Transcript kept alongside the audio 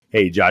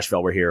Hey, Josh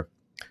Felber here.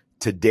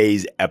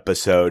 Today's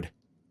episode,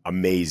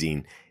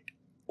 amazing.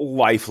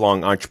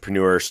 Lifelong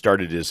entrepreneur,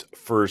 started his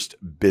first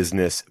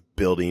business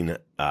building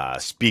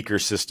speaker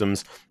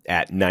systems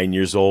at 9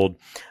 years old.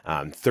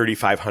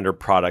 3,500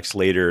 products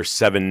later,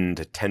 7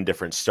 to 10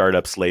 different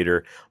startups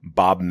later.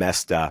 Bob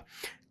Moesta,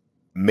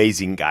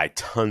 amazing guy,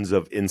 tons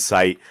of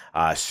insight.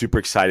 Super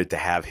excited to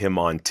have him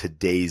on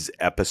today's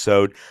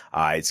episode.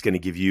 It's going to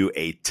give you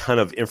a ton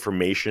of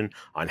information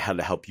on how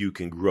to help you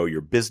can grow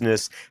your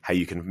business, how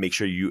you can make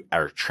sure you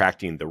are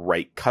attracting the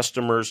right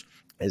customers,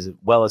 as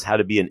well as how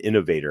to be an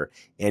innovator.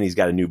 And he's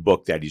got a new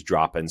book that he's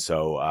dropping.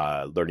 So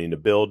learning to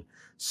build,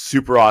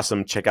 super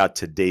awesome. Check out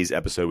today's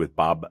episode with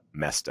Bob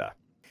Moesta.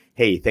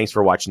 Hey, thanks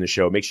for watching the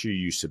show. Make sure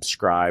you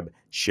subscribe,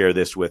 share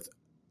this with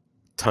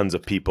tons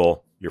of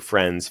people, your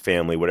friends,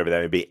 family, whatever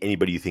that may be,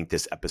 anybody you think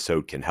this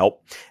episode can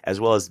help, as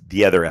well as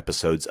the other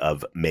episodes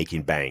of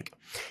Making Bank.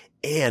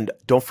 And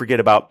don't forget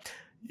about,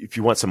 if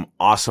you want some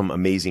awesome,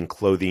 amazing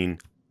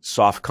clothing,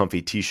 soft,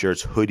 comfy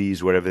t-shirts,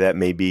 hoodies, whatever that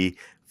may be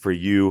for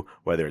you,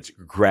 whether it's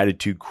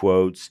gratitude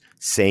quotes,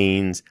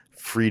 sayings,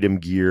 freedom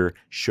gear,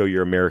 show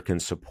your American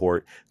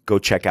support, go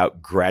check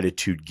out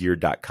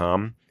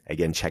gratitudegear.com.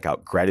 Again, check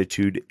out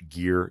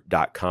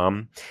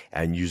gratitudegear.com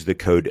and use the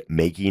code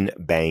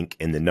MAKINGBANK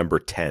and the number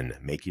 10,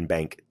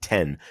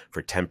 MAKINGBANK10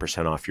 for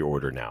 10% off your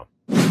order now.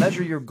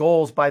 Measure your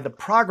goals by the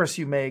progress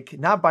you make,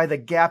 not by the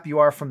gap you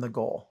are from the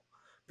goal.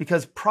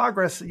 Because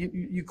progress,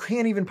 you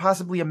can't even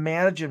possibly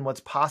imagine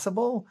what's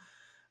possible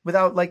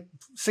without, like,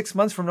 6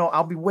 months from now,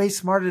 I'll be way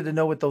smarter to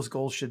know what those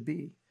goals should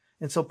be.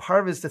 And so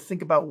part of it is to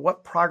think about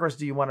what progress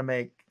do you want to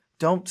make.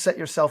 Don't set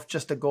yourself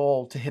just a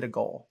goal to hit a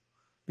goal.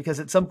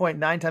 Because at some point,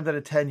 9 times out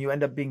of 10, you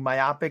end up being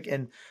myopic.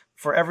 And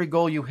for every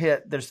goal you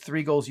hit, there's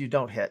 3 goals you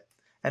don't hit.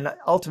 And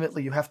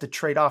ultimately, you have to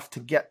trade off to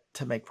get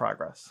to make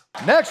progress.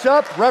 Next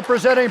up,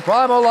 representing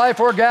Primal Life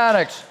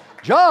Organics,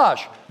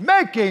 Josh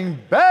Making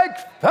Bank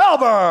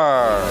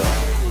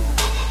Felber.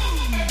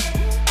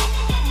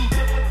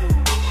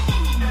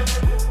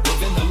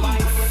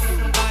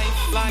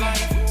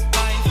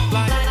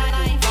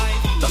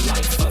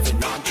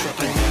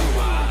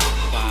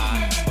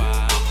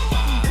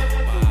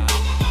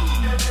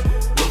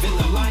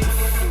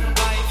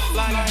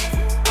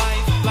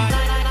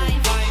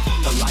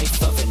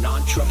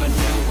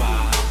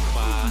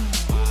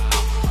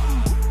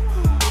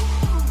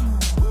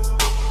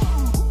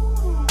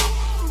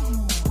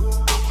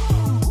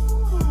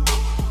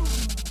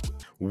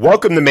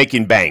 Welcome to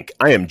Making Bank.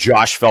 I am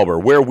Josh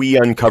Felber, where we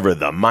uncover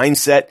the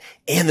mindset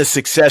and the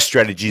success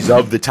strategies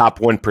of the top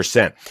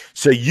 1%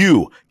 so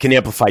you can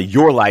amplify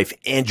your life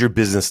and your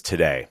business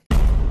today.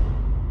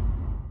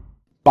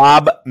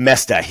 Bob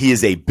Moesta, he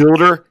is a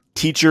builder,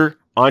 teacher,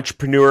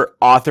 entrepreneur,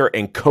 author,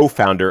 and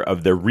co-founder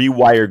of the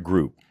Rewire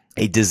Group,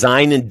 a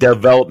design and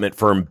development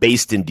firm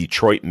based in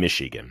Detroit,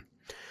 Michigan.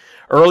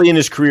 Early in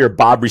his career,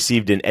 Bob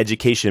received an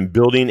education in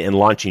building and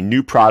launching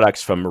new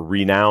products from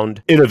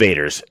renowned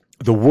innovators.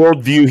 The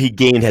worldview he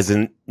gained has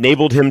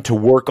enabled him to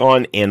work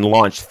on and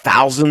launch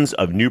thousands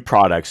of new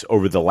products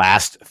over the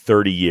last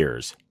 30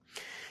 years,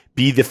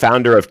 be the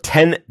founder of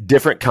 10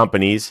 different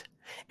companies,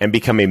 and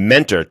become a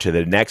mentor to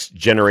the next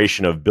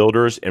generation of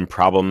builders and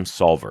problem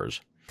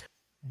solvers.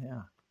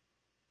 Yeah.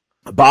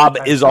 Bob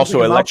is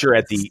also a lecturer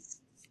at the...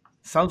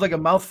 Sounds like a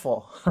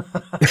mouthful.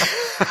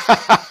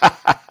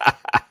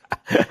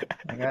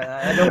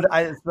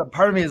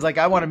 Part of me is like,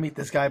 I want to meet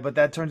this guy, but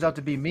that turns out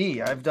to be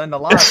me. I've done a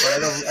lot,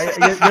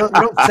 but you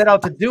don't set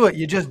out to do it.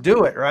 You just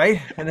do it,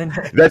 right? And then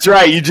that's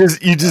right. You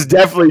just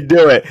definitely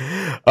do it.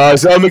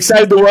 So I'm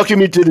excited to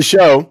welcome you to the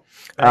show.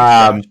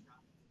 And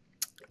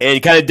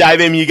kind of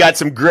dive in. You got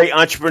some great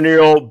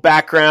entrepreneurial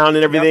background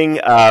and everything.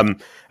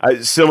 Yep.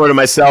 Similar to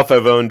myself,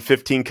 I've owned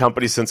 15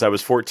 companies since I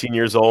was 14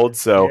 years old.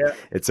 So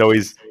It's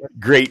always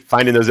great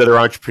finding those other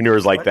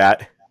entrepreneurs like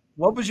that.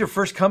 What was your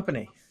first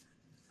company?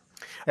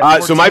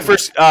 So my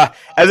first,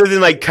 other than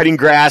like cutting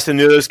grass and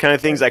those kind of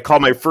things, I call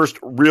my first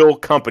real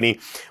company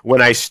when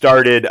I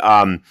started.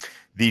 I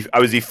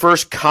was the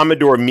first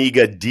Commodore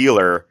Amiga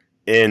dealer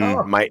in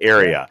my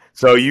area.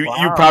 So you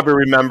probably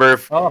remember.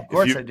 Of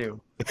course I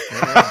do.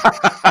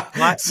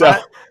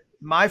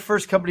 My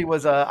first company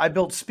was I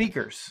built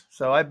speakers.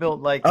 So I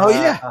built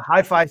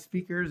hi-fi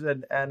speakers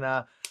and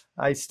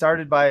I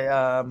started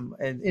by,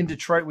 in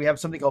Detroit, we have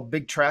something called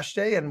Big Trash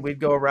Day, and we'd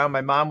go around.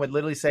 My mom would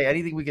literally say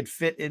anything we could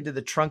fit into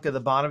the trunk of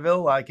the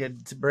Bonneville, I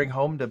could bring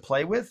home to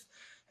play with.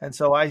 And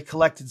so I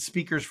collected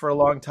speakers for a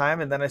long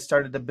time. And then I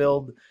started to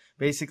build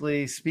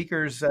basically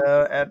speakers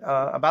at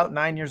about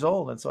 9 years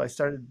old. And so I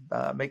started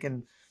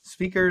making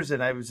speakers,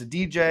 and I was a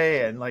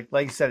DJ. And like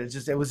you said,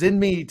 it was in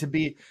me to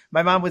be,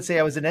 my mom would say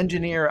I was an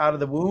engineer out of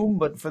the womb,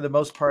 but for the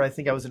most part, I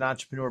think I was an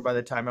entrepreneur by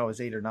the time I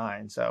was 8 or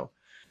 9. So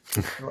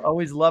we're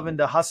always loving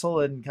to hustle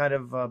and kind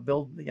of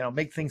build,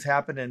 make things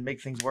happen and make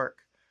things work.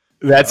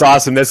 That's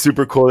awesome. That's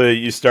super cool that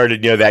you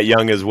started, that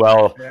young as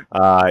well,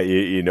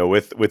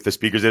 with the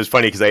speakers. It was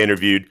funny because I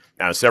interviewed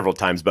several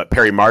times, but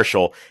Perry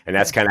Marshall, and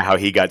that's kind of how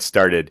he got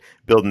started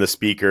building the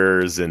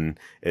speakers and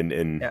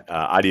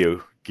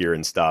audio gear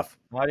and stuff.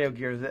 Audio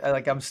gears.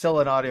 Like I'm still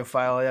an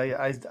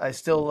audiophile. I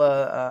still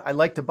I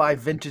like to buy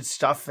vintage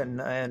stuff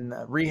and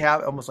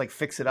rehab, almost like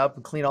fix it up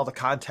and clean all the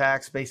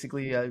contacts,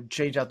 basically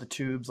change out the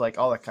tubes, like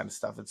all that kind of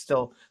stuff. It's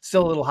still a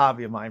little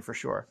hobby of mine for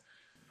sure.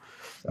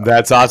 So.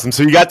 That's awesome.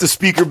 So you got the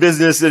speaker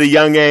business at a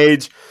young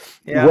age.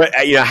 Yeah. What,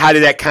 how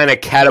did that kind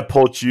of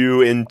catapult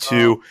you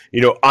into,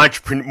 more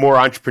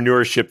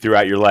entrepreneurship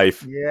throughout your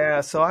life? Yeah.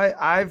 So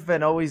I've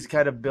been always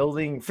kind of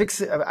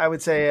I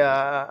would say,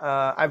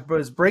 I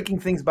was breaking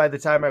things by the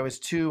time I was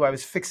 2. I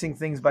was fixing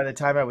things by the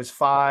time I was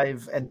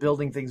 5 and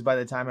building things by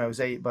the time I was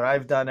 8. But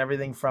I've done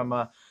everything from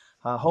a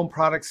home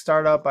product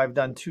startup. I've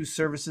done 2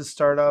 services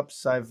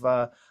startups.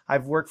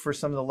 I've worked for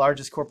some of the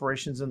largest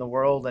corporations in the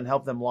world and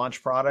helped them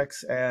launch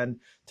products. And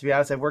to be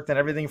honest, I've worked on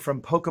everything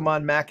from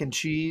Pokemon mac and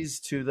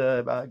cheese to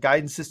the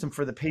guidance system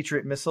for the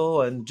Patriot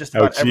missile and just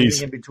about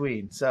everything in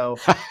between. So,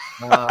 so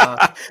you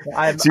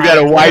got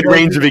a wide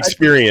range of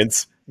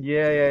experience.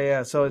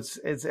 Yeah. So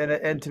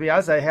and to be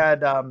honest, I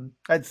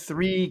had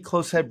 3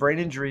 close head brain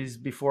injuries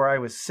before I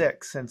was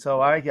 6, and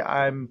so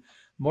I'm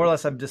more or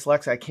less I'm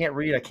dyslexic. I can't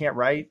read, I can't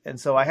write, and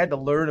so I had to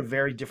learn a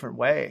very different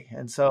way.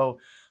 And so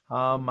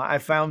I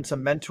found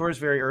some mentors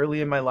very early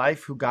in my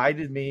life who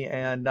guided me,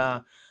 and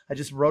I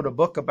just wrote a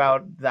book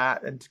about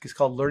that, and it's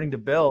called Learning to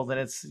Build. And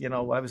it's,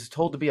 I was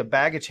told to be a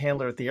baggage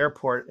handler at the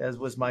airport, as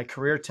was my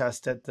career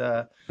test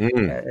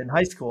in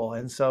high school.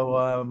 And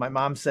so my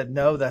mom said,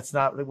 no, that's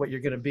not what you're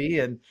going to be.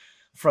 And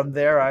from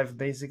there, I've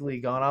basically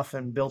gone off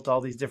and built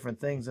all these different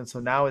things. And so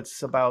now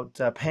it's about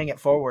paying it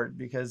forward,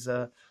 because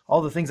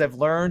all the things I've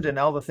learned and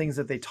all the things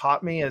that they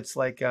taught me, it's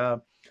like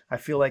I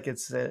feel like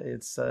it's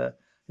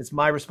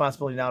my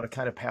responsibility now to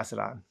kind of pass it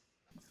on.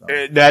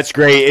 So. That's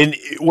great. And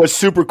what's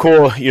super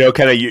cool,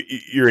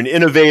 you're an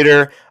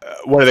innovator.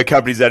 One of the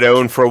companies that I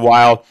owned for a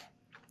while,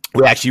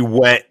 we actually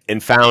went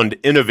and found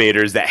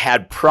innovators that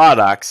had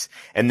products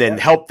and then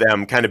helped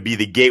them kind of be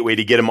the gateway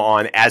to get them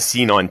on as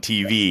seen on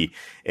TV.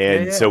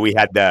 And so we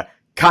had the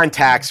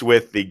contacts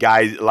with the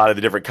guys, a lot of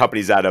the different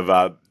companies out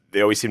of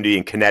they always seem to be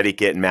in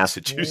Connecticut and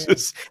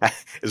Massachusetts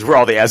is where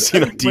all the as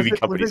seen on TV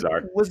companies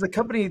are. Was the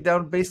company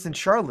based in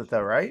Charlotte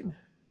though, right?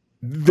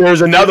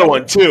 There's another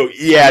one too.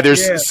 Yeah,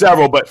 there's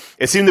several, but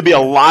it seemed to be a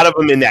lot of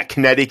them in that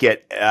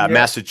Connecticut,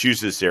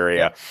 Massachusetts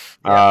area,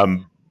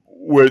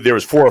 where there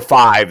was 4 or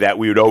 5 that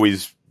we would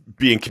always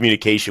be in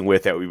communication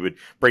with, that we would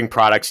bring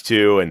products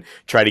to and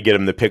try to get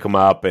them to pick them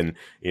up. And,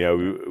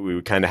 we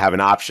would kind of have an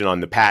option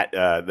on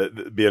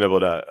the being able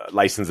to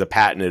license the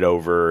patent it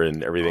over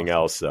and everything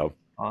else. So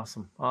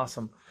awesome.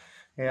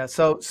 Yeah.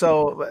 So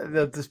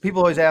the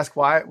people always ask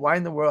why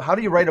in the world, how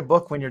do you write a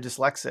book when you're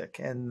dyslexic?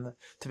 And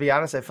to be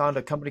honest, I found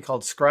a company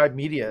called Scribe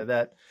Media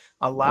that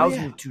allows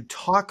me to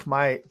talk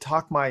my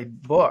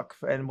book.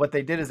 And what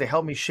they did is they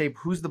helped me shape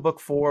who's the book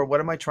for,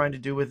 what am I trying to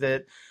do with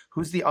it,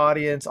 who's the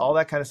audience, all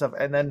that kind of stuff.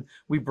 And then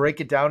we break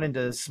it down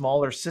into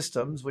smaller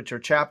systems, which are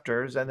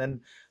chapters. And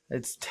then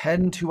it's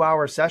 10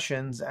 2-hour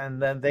sessions.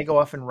 And then they go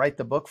off and write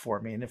the book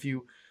for me. And if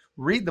you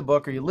read the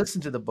book or you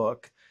listen to the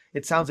book,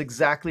 it sounds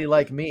exactly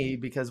like me,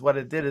 because what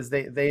it did is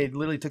they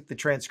literally took the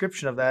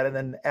transcription of that and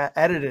then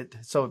edited it.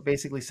 So it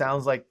basically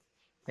sounds like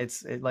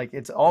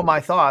it's all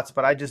my thoughts,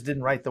 but I just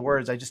didn't write the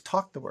words. I just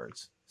talked the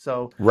words.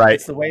 So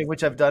it's the way in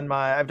which I've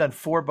done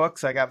 4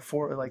 books. I got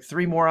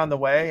 3 more on the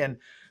way. And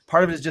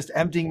part of it is just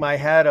emptying my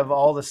head of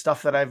all the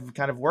stuff that I've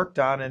kind of worked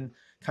on and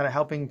kind of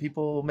helping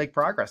people make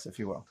progress, if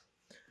you will.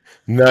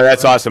 No,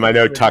 that's awesome. I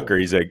know Tucker.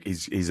 He's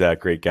a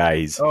great guy.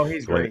 He's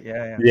great.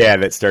 Yeah,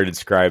 that started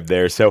Scribe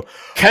there. So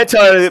can I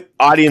tell the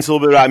audience a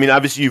little bit about,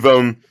 obviously you've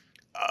owned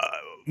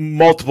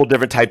multiple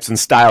different types and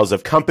styles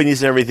of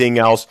companies and everything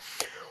else.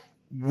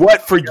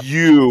 What for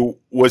you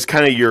was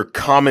kind of your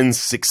common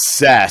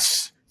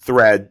success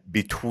thread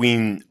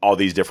between all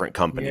these different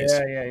companies?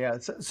 Yeah.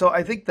 So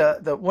I think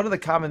the one of the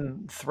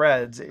common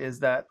threads is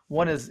that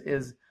one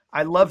is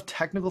I love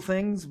technical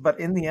things, but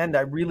in the end,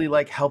 I really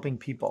like helping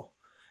people.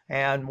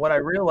 And what I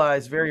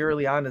realized very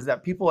early on is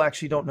that people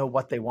actually don't know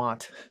what they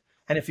want.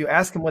 And if you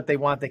ask them what they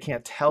want, they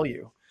can't tell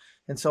you.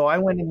 And so I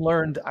went and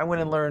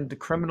learned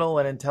criminal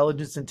and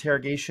intelligence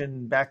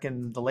interrogation back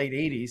in the late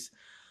 80s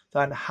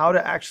on how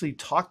to actually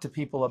talk to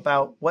people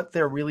about what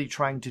they're really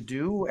trying to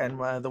do.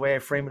 And the way I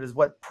frame it is,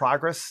 what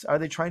progress are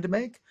they trying to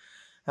make?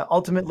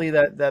 Ultimately,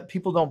 that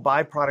people don't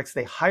buy products,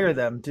 they hire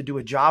them to do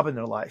a job in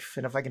their life.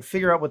 And if I can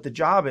figure out what the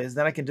job is,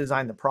 then I can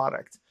design the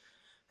product.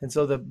 And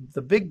so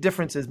the big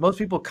difference is most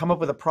people come up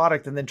with a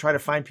product and then try to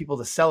find people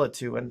to sell it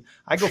to. And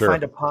I go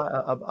find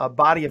a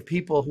body of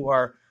people who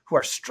are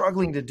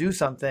struggling to do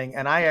something,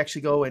 and I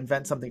actually go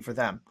invent something for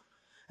them.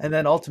 And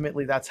then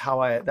ultimately that's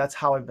how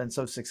I've been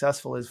so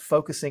successful, is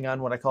focusing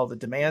on what I call the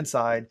demand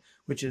side,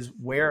 which is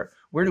where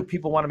do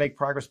people want to make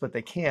progress, but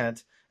they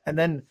can't. And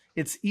then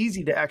it's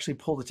easy to actually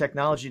pull the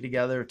technology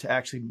together to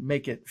actually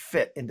make it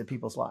fit into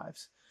people's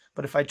lives.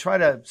 But if I try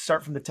to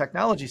start from the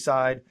technology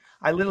side,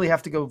 I literally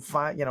have to go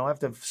find, I have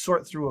to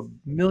sort through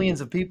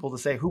millions of people to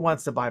say who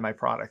wants to buy my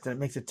product. And it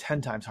makes it 10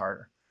 times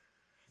harder.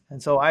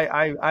 And so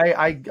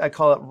I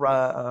call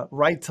it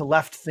right to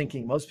left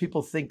thinking. Most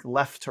people think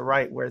left to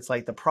right, where it's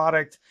like the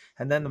product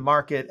and then the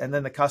market and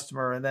then the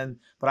customer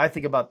but I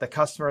think about the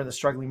customer and the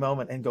struggling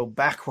moment and go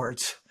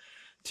backwards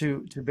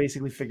to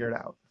basically figure it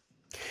out.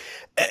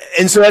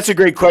 And so that's a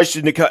great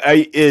question.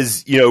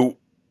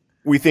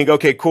 We think,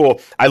 okay, cool.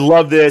 I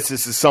love this.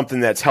 This is something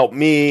that's helped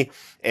me.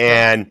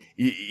 And,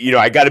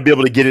 I got to be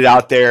able to get it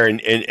out there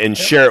and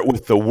share it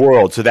with the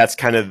world. So that's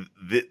kind of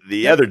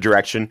the other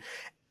direction.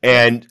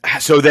 And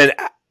so then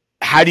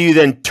how do you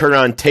then turn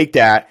on, take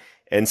that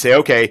and say,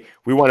 okay,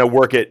 we want to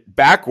work it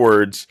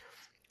backwards.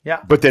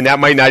 Yeah. But then that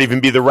might not even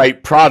be the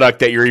right product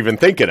that you're even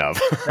thinking of.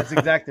 That's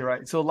exactly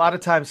right. So a lot of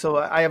times,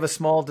 I have a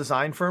small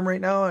design firm right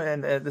now,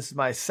 and this is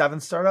my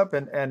 7th startup.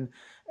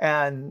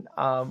 And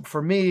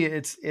for me,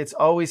 it's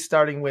always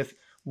starting with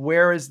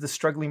where is the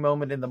struggling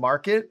moment in the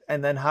market?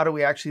 And then how do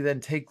we actually then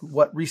take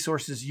what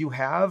resources you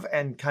have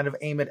and kind of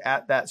aim it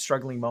at that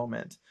struggling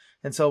moment?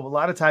 And so a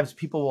lot of times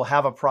people will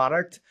have a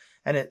product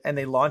and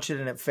they launch it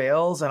and it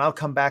fails. And I'll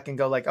come back and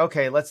go like,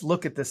 okay, let's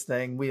look at this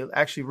thing. We'll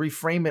actually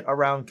reframe it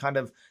around kind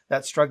of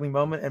that struggling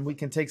moment. And we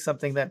can take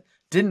something that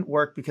didn't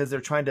work because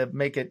they're trying to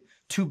make it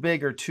too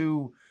big or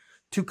too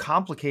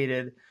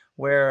complicated,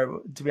 where,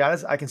 to be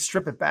honest, I can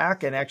strip it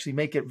back and actually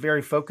make it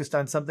very focused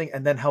on something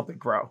and then help it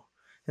grow.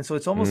 And so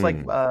it's almost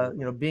like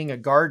being a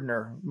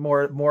gardener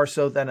more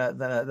so than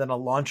a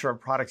launcher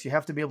of products. You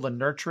have to be able to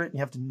nurture it, and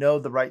you have to know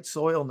the right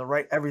soil and the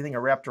right everything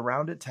wrapped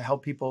around it to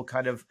help people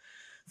kind of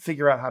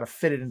figure out how to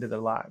fit it into their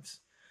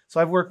lives.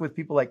 So I've worked with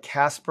people like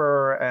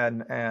Casper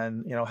and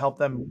help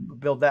them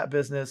build that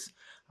business.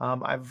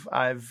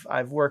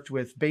 I've worked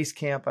with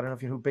Basecamp. I don't know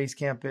if you know who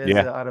Basecamp is,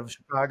 out of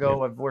Chicago.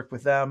 Yeah. I've worked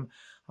with them.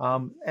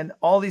 And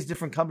all these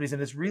different companies.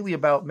 And it's really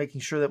about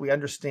making sure that we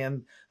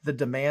understand the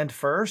demand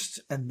first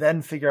and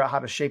then figure out how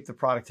to shape the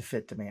product to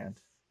fit demand.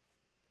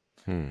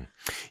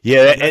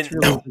 Yeah. And that's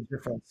really the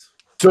difference.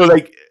 So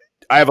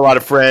I have a lot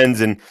of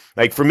friends, and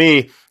for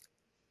me,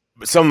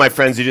 some of my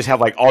friends, they just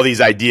have all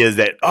these ideas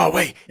that, oh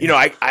wait,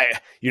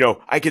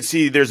 I could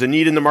see there's a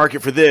need in the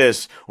market for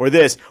this or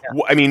this.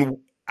 Yeah. I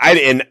mean,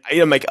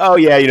 I'm like, oh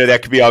yeah,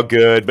 that could be all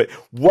good, but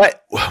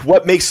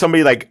what makes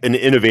somebody like an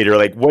innovator?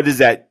 What is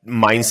that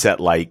mindset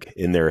like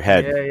in their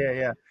head?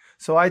 Yeah.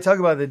 So I talk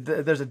about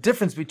there's a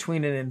difference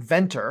between an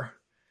inventor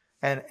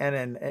and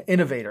an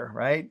innovator,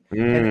 right?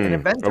 And an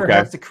inventor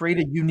has to create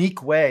a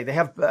unique way. They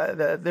have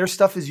their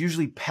stuff is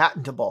usually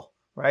patentable,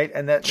 right?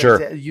 And that's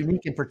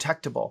unique and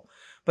protectable.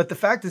 But the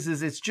fact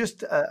is it's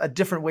just a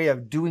different way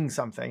of doing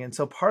something. And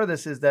so part of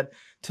this is that,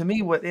 to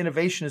me, what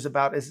innovation is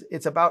about is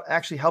it's about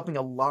actually helping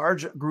a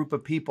large group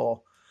of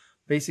people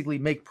basically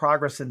make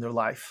progress in their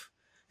life.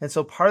 And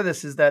so part of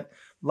this is that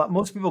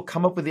most people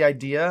come up with the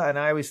idea, and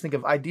I always think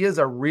of ideas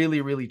are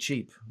really, really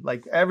cheap.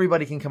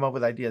 Everybody can come up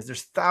with ideas.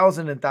 There's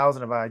thousands and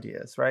thousands of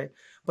ideas, right?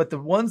 But the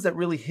ones that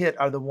really hit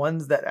are the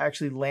ones that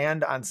actually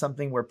land on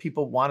something where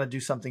people want to do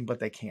something, but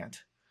they can't.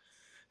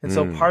 And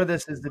so part of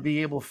this is to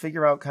be able to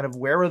figure out kind of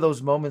where are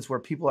those moments where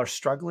people are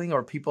struggling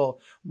or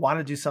people want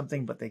to do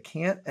something, but they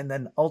can't. And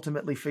then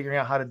ultimately figuring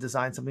out how to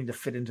design something to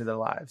fit into their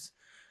lives,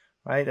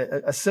 right?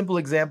 A simple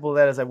example of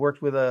that is I worked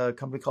with a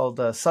company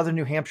called Southern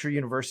New Hampshire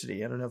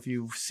University. I don't know if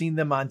you've seen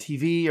them on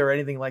TV or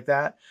anything like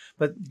that,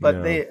 but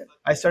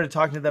I started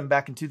talking to them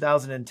back in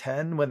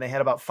 2010 when they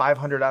had about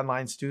 500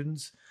 online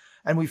students.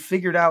 And we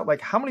figured out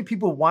how many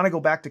people want to go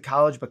back to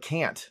college but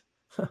can't.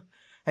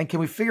 And can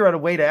we figure out a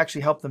way to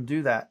actually help them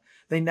do that?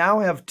 They now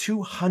have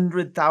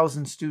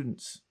 200,000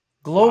 students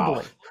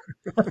globally.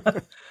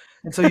 Wow.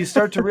 And so you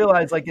start to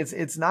realize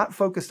it's not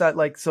focused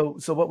on so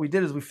what we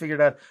did is we figured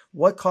out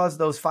what caused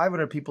those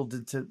 500 people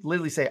to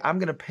literally say, I'm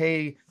going to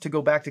pay to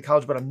go back to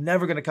college, but I'm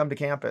never going to come to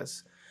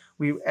campus.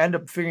 We end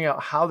up figuring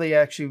out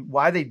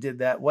why they did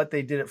that, what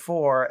they did it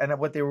for, and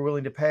what they were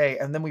willing to pay.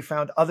 And then we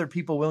found other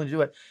people willing to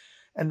do it.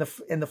 And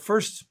in the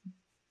first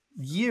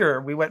year,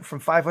 we went from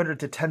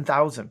 500 to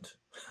 10,000.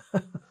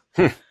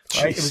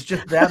 Right? It was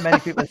just that many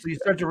people. So you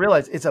start to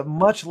realize it's a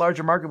much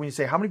larger market when you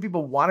say, how many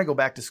people want to go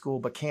back to school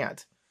but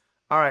can't?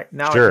 All right,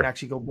 now I can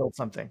actually go build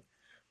something.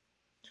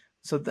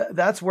 So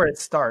that's where it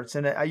starts.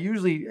 And I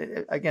usually,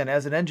 again,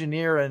 as an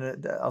engineer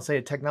and I'll say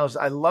a technologist,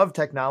 I love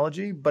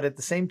technology, but at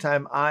the same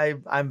time,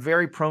 I'm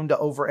very prone to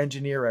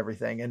over-engineer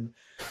everything. And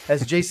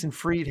as Jason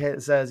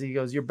Fried says, he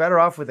goes, you're better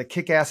off with a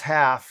kick-ass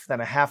half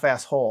than a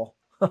half-ass whole.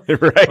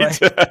 Right?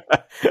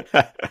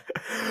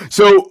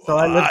 So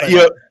I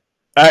live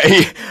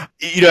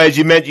as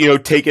you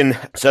mentioned, taking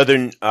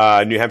Southern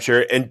New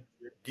Hampshire and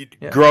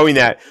growing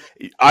that,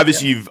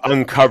 obviously you've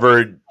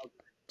uncovered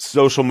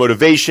social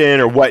motivation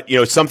or what,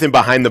 something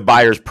behind the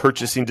buyer's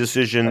purchasing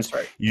decisions.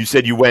 That's right. You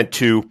said you went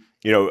to,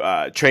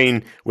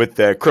 train with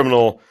the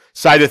criminal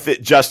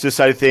justice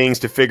side of things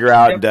to figure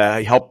out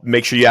and help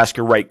make sure you ask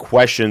your right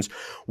questions.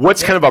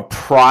 What's kind of a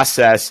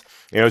process,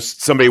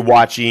 somebody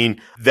watching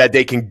that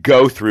they can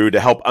go through to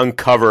help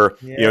uncover,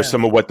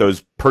 some of what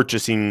those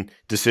purchasing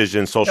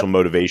decisions, social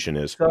motivation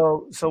is?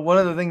 So one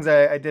of the things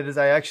I did is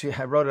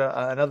I wrote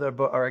another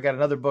book, or I got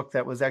another book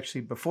that was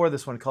actually before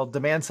this one, called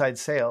Demand Side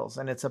Sales.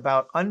 And it's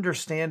about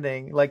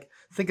understanding, like,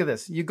 think of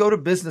this, you go to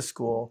business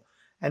school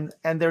and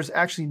there's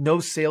actually no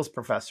sales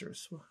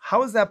professors.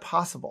 How is that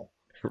possible?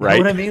 Right.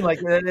 You know what I mean? Like,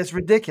 it's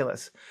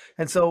ridiculous.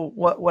 And so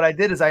what I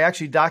did is I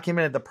actually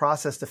documented the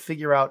process to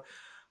figure out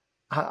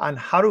on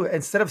how to,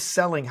 instead of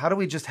selling, how do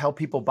we just help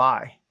people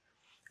buy?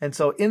 And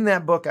so in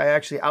that book, I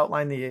actually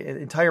outlined the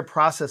entire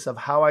process of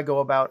how I go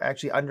about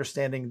actually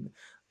understanding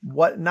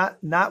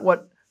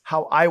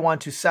how I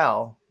want to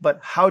sell, but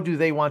how do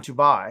they want to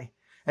buy?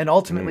 And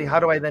ultimately, how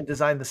do I then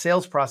design the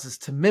sales process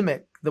to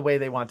mimic the way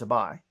they want to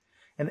buy?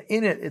 And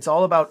in it, it's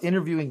all about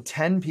interviewing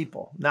 10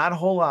 people, not a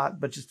whole lot,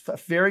 but just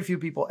very few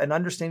people, and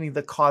understanding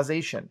the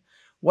causation.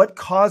 What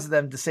caused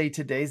them to say,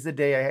 today's the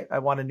day I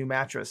want a new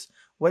mattress?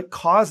 What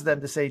caused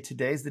them to say,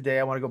 today's the day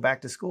I want to go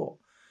back to school?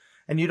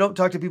 And you don't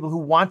talk to people who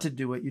want to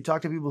do it. You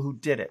talk to people who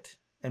did it.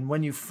 And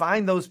when you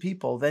find those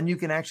people, then you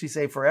can actually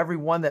say, for every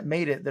one that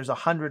made it, there's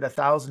 100,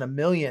 1,000,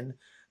 1,000,000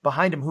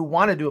 behind them who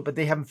want to do it, but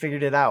they haven't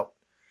figured it out.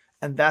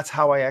 And that's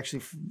how I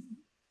actually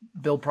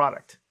build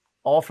product,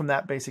 all from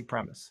that basic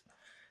premise.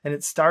 And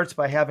it starts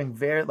by having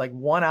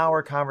 1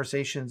 hour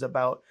conversations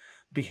about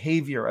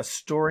behavior, a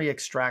story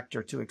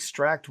extractor, to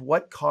extract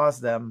what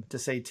caused them to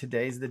say,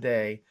 today's the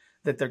day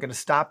that they're going to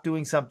stop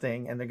doing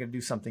something and they're going to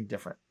do something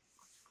different.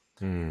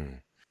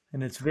 And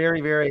it's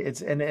very, very,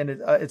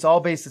 it's all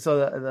based. So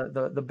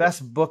the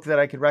best book that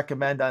I could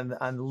recommend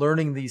on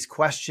learning these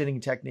questioning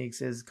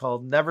techniques is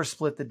called Never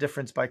Split the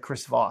Difference by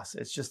Chris Voss.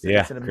 It's just,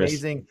 it's an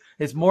amazing,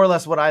 it's more or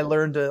less what I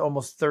learned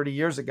almost 30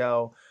 years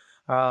ago.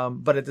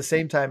 But at the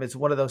same time, it's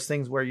one of those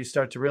things where you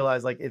start to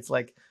realize,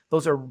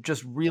 those are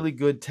just really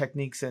good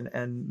techniques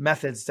and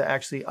methods to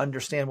actually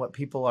understand what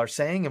people are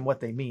saying and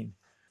what they mean.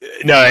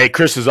 No, hey,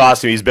 Chris is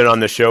awesome. He's been on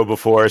the show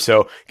before.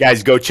 So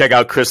guys, go check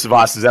out Chris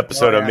Voss's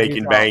episode on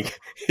Making Bank.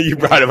 Awesome. You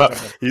brought him up.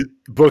 His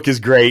book is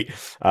great.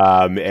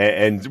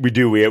 And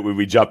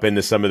we jump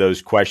into some of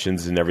those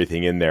questions and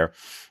everything in there.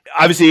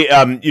 Obviously,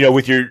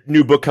 with your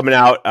new book coming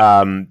out,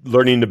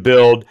 Learning to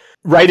Build,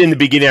 right in the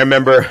beginning, I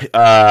remember,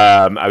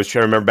 I was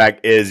trying to remember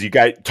back, is you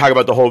guys talk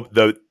about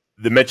the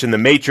mention the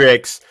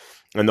matrix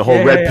and the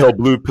whole red pill,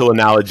 blue pill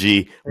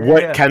analogy.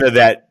 What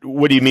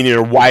do you mean,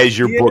 or why is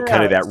your book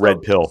kind of that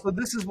red pill? So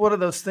this is one of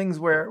those things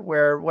where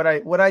what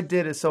I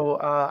did is,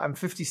 I'm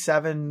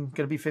 57, going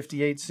to be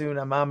 58 soon.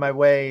 I'm on my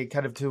way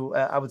kind of to,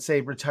 I would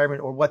say,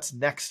 retirement, or what's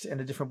next in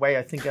a different way.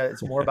 I think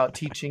it's more about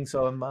teaching.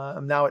 So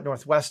I'm now at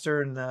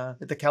Northwestern,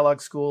 at the Kellogg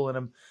School,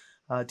 and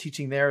I'm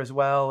teaching there as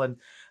well. And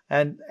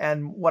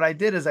what I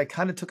did is I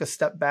kind of took a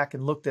step back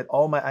and looked at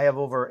I have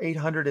over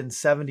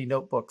 870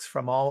 notebooks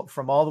from all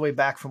the way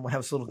back from when I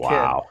was a little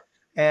kid.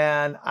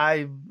 And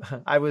I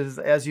was,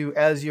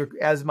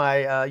 as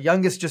my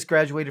youngest just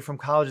graduated from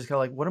college, is kind of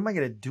like, what am I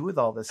going to do with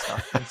all this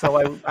stuff? And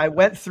so I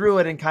went through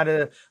it and kind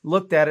of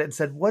looked at it and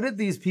said, what did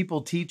these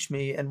people teach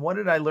me? And what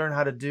did I learn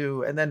how to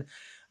do? And then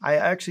I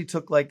actually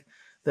took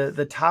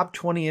the top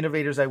 20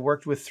 innovators I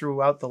worked with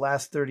throughout the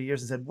last 30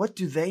 years and said, what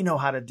do they know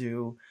how to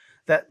do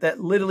that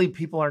literally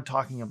people aren't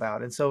talking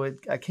about? And so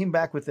I came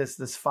back with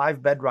this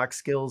 5 bedrock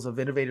skills of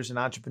innovators and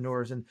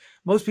entrepreneurs. And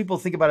most people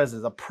think about it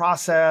as a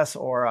process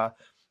or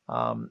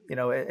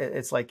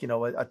it's like,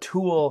 a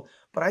tool,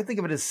 but I think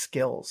of it as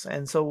skills.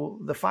 And so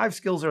the 5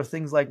 skills are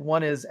things like,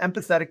 one is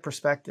empathetic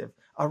perspective.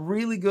 A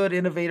really good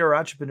innovator or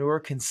entrepreneur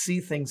can see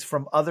things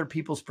from other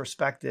people's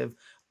perspective,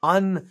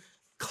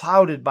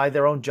 unclouded by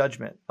their own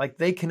judgment. Like,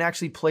 they can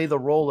actually play the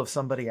role of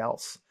somebody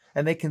else.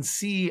 And they can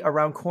see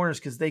around corners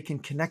because they can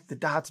connect the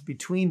dots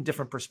between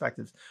different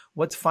perspectives.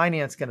 What's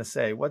finance going to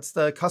say? What's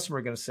the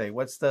customer going to say?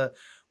 What's the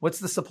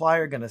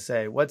supplier going to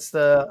say? What's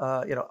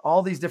the,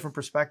 all these different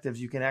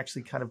perspectives you can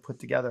actually kind of put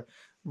together.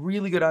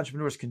 Really good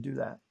entrepreneurs can do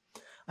that.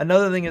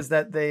 Another thing is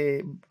that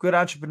good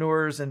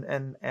entrepreneurs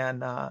and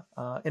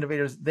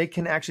innovators, they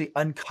can actually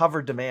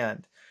uncover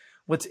demand.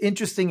 What's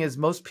interesting is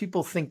most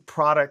people think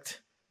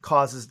product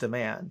causes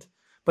demand.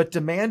 But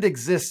demand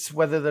exists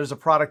whether there's a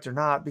product or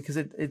not, because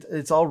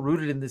it's all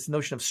rooted in this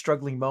notion of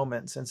struggling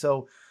moments. And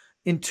so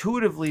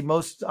intuitively,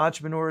 most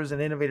entrepreneurs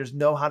and innovators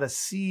know how to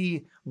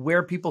see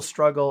where people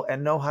struggle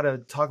and know how to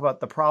talk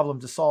about the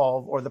problem to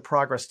solve or the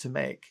progress to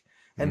make.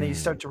 And then you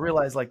start to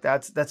realize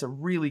that's a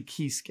really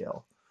key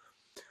skill.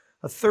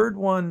 A third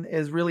one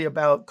is really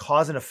about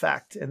cause and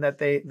effect, and that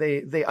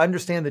they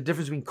understand the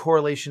difference between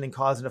correlation and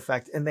cause and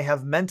effect, and they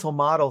have mental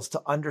models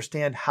to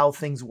understand how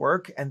things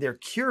work, and they're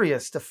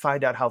curious to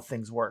find out how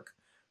things work,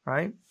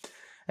 right?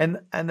 And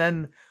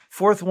then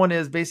fourth one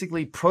is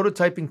basically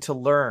prototyping to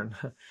learn.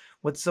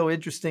 What's so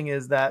interesting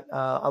is that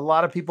a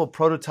lot of people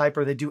prototype,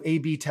 or they do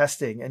A/B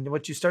testing, and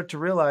what you start to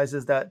realize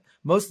is that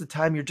most of the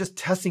time you're just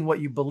testing what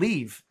you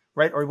believe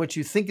right? Or what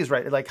you think is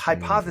right, like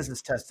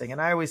hypothesis testing.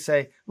 And I always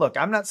say, look,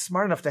 I'm not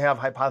smart enough to have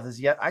hypotheses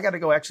yet. I got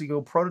to actually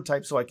go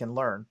prototype so I can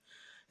learn.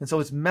 And so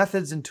it's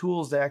methods and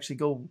tools to actually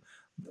go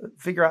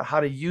figure out how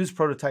to use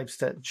prototypes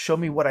to show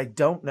me what I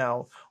don't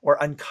know or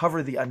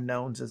uncover the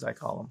unknowns, as I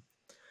call them.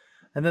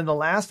 And then the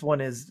last one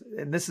is,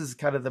 and this is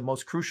kind of the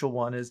most crucial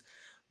one, is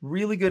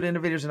really good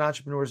innovators and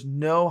entrepreneurs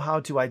know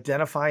how to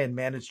identify and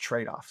manage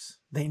trade-offs.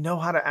 They know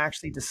how to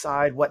actually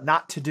decide what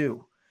not to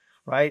do,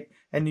 right?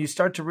 And you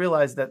start to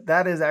realize that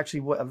that is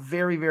actually a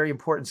very, very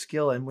important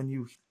skill. And when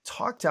you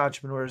talk to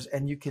entrepreneurs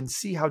and you can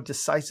see how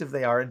decisive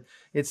they are, and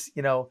it's,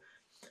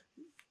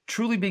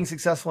 truly being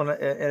successful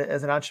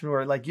as an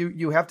entrepreneur, like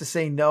you have to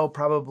say no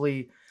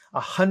probably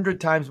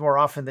 100 times more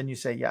often than you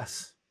say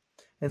yes.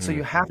 And so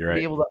you have to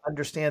be able to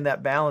understand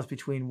that balance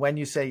between when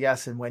you say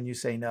yes and when you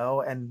say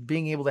no, and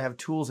being able to have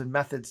tools and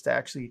methods to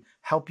actually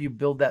help you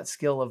build that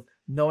skill of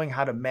knowing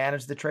how to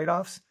manage the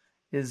trade-offs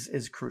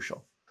is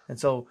crucial. And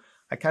so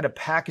I kind of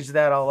packaged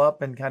that all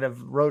up and kind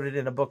of wrote it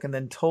in a book, and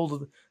then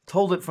told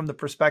it from the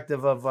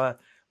perspective of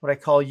what I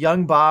call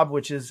young Bob,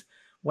 which is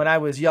when I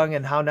was young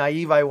and how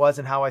naive I was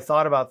and how I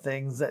thought about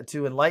things,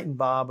 to enlighten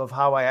Bob of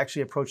how I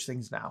actually approach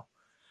things now.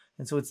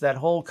 And so it's that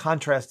whole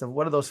contrast of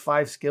what are those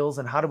 5 skills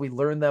and how do we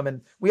learn them?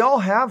 And we all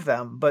have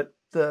them, but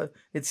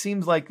it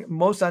seems like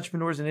most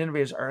entrepreneurs and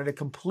innovators are at a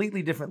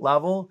completely different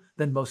level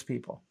than most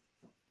people.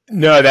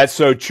 No, that's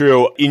so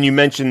true. And you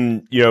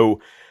mentioned,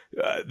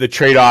 the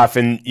trade-off,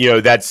 and,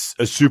 that's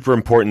a super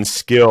important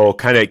skill.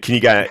 Can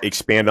you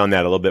expand on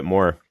that a little bit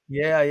more?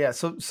 Yeah.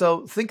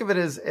 So think of it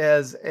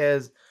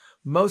as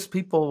most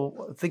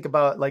people think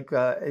about, like,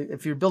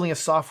 if you're building a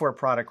software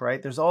product,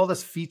 right? There's all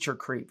this feature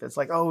creep. It's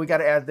like, oh, we got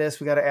to add this.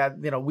 We got to add,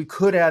 we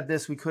could add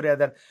this. We could add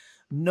that.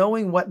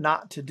 Knowing what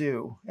not to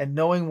do and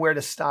knowing where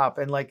to stop.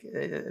 And like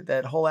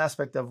that whole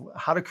aspect of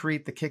how to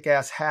create the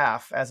kick-ass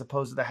half as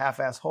opposed to the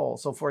half-ass whole.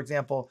 So for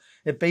example,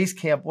 at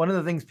Basecamp, one of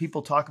the things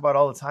people talk about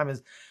all the time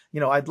is,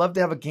 I'd love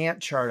to have a Gantt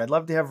chart. I'd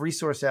love to have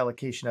resource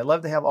allocation. I'd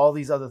love to have all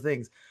these other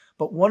things.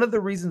 But one of the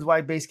reasons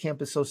why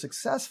Basecamp is so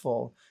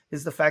successful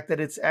is the fact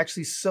that it's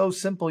actually so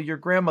simple, your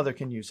grandmother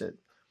can use it.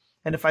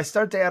 And if I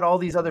start to add all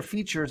these other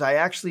features, I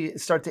actually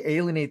start to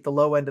alienate the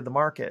low end of the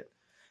market.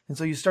 And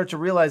so you start to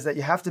realize that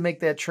you have to make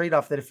that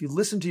trade-off, that if you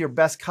listen to your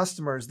best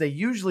customers, they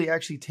usually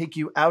actually take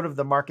you out of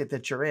the market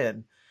that you're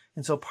in.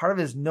 And so part of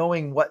it is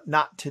knowing what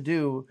not to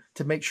do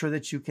to make sure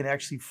that you can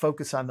actually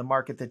focus on the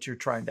market that you're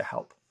trying to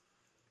help.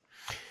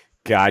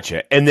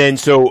 Gotcha. And then,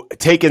 so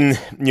taking,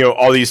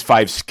 all these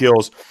 5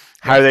 skills,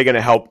 how are they going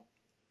to help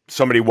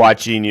somebody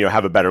watching,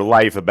 have a better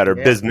life, a better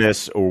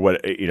business, or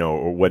what,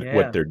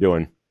 what they're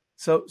doing?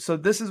 So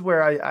this is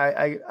where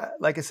I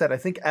like I said, I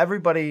think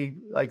everybody,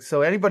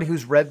 anybody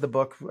who's read the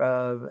book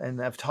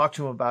and I've talked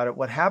to them about it,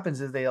 what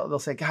happens is they'll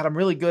say, God, I'm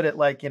really good at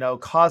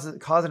cause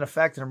and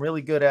effect, and I'm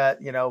really good at,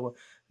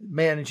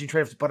 managing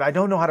trade-offs, but I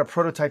don't know how to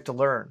prototype to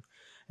learn.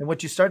 And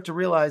what you start to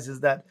realize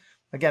is that,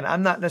 again,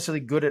 I'm not necessarily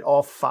good at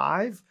all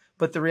 5,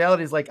 but the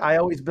reality is, I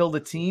always build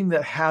a team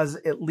that has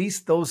at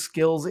least those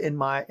skills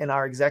in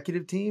our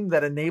executive team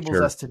that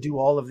enables us to do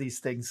all of these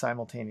things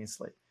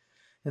simultaneously.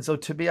 And so,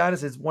 to be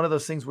honest, it's one of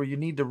those things where you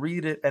need to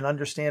read it and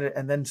understand it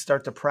and then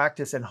start to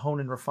practice and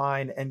hone and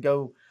refine and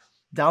go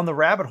down the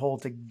rabbit hole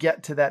to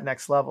get to that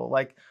next level.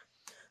 Like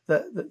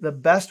the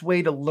best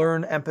way to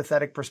learn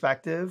empathetic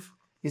perspective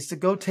is to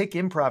go take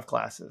improv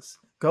classes,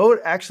 go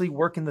actually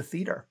work in the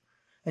theater.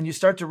 And you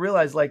start to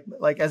realize, like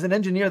as an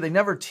engineer, they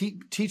never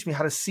teach me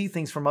how to see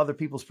things from other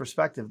people's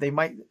perspective. They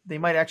might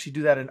actually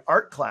do that in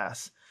art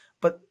class,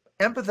 but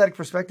empathetic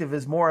perspective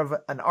is more of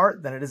an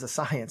art than it is a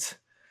science.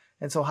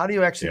 And so how do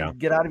you actually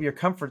get out of your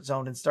comfort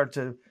zone and start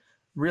to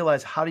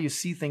realize how do you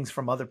see things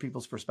from other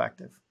people's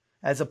perspective,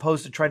 as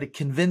opposed to trying to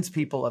convince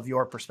people of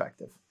your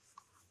perspective?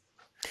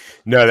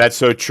 No, that's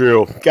so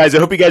true. Guys, I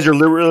hope you guys are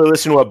really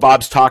listening to what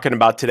Bob's talking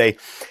about today.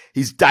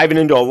 He's diving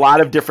into a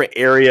lot of different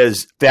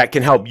areas that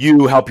can help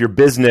you, help your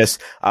business.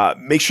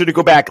 Make sure to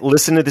go back,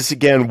 listen to this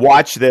again,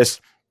 watch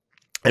this,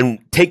 and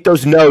take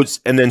those notes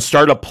and then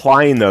start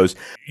applying those.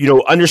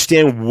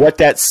 Understand what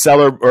that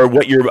seller or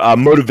what your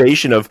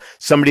motivation of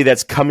somebody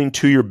that's coming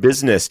to your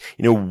business,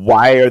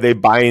 why are they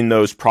buying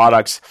those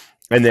products,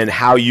 and then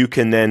how you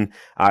can then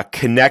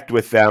connect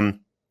with them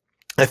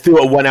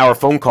through a 1-hour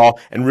phone call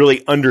and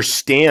really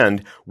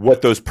understand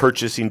what those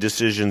purchasing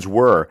decisions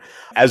were,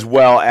 as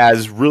well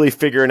as really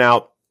figuring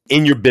out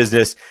in your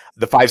business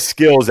the 5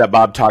 skills that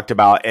Bob talked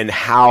about and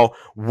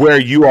where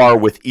you are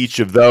with each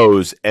of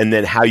those, and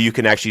then how you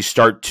can actually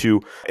start to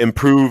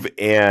improve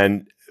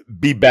and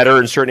be better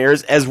in certain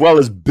areas, as well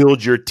as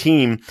build your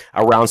team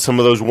around some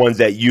of those ones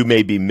that you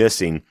may be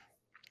missing.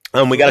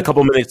 We got a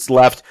couple minutes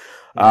left.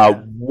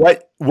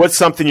 What's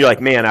something you're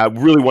like, man, I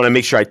really want to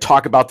make sure I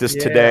talk about this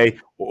today,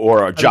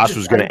 or Josh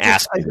was going to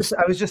ask me.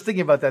 I was just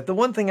thinking about that. The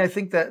one thing I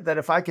think that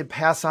if I could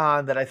pass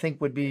on that I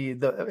think would be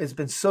has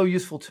been so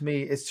useful to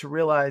me is to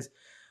realize,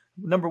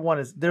 number one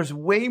is there's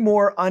way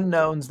more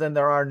unknowns than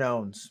there are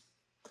knowns.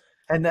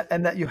 And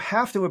that you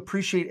have to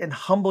appreciate and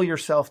humble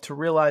yourself to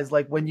realize,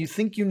 like, when you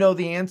think you know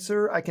the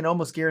answer, I can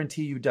almost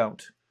guarantee you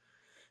don't.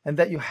 and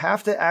that you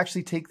have to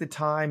actually take the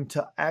time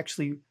to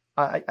actually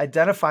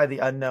identify the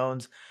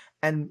unknowns.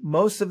 And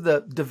most of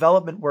the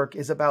development work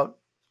is about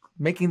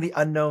making the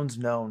unknowns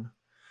known.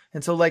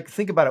 And so, like,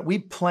 think about it. We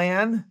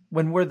plan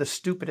when we're the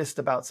stupidest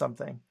about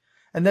something.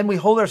 And then we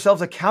hold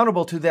ourselves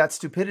accountable to that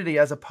stupidity,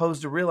 as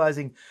opposed to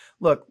realizing,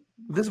 look,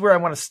 this is where I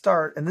want to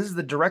start, and this is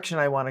the direction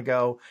I want to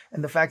go.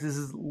 And the fact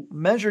is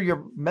measure your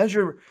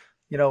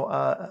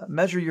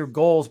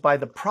goals by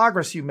the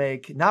progress you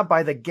make, not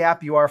by the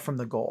gap you are from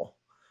the goal.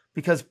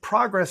 Because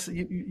progress,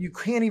 you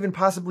can't even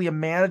possibly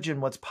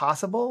imagine what's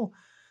possible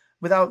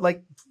without,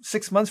 like,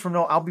 6 months from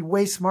now, I'll be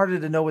way smarter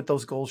to know what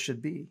those goals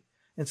should be.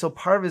 And so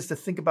part of it is to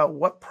think about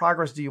what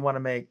progress do you want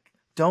to make.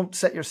 Don't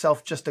set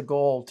yourself just a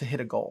goal to hit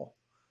a goal,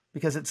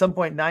 because at some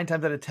point, 9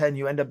 times out of 10,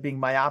 you end up being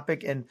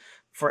myopic. And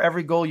for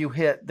every goal you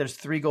hit, there's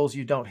 3 goals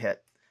you don't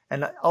hit.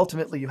 And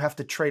ultimately you have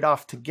to trade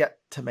off to get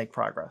to make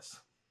progress.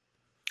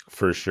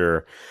 For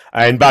sure.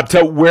 And Bob,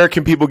 where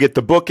can people get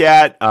the book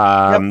at?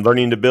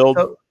 Learning to Build?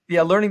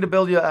 Learning to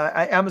Build.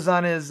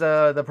 Amazon is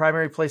the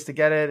primary place to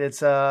get it.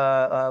 It's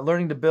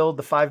Learning to Build,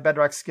 the 5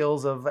 bedrock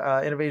skills of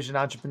innovation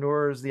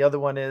entrepreneurs. The other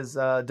one is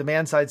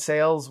demand side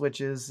sales,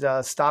 which is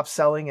stop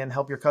selling and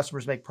help your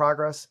customers make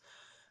progress.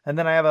 And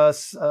then I have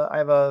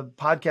a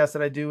podcast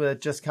that I do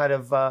that just kind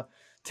of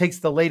takes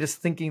the latest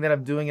thinking that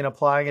I'm doing and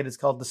applying it. It's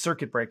called The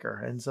Circuit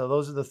Breaker. And so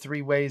those are the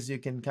 3 ways you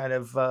can kind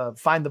of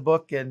find the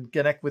book and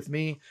connect with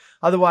me.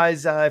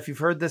 Otherwise, if you've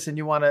heard this and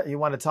you want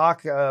to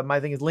talk, my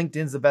thing is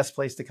LinkedIn's the best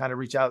place to kind of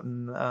reach out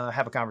and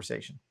have a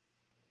conversation.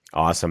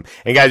 Awesome.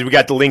 And guys, we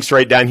got the links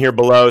right down here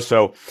below.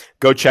 So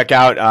go check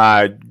out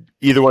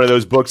either one of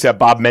those books that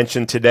Bob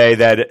mentioned today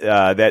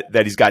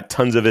that he's got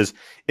tons of his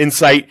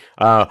insight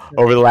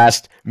over the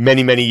last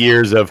many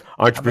years of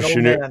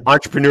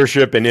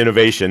entrepreneurship and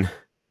innovation.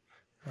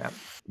 Yeah.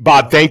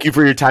 Bob, thank you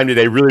for your time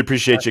today. Really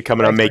appreciate you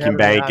coming on Making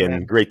Bank,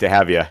 and great to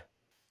have you.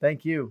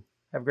 Thank you.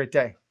 Have a great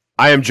day.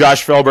 I am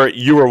Josh Felber.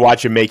 You are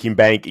watching Making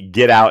Bank.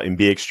 Get out and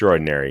be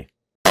extraordinary.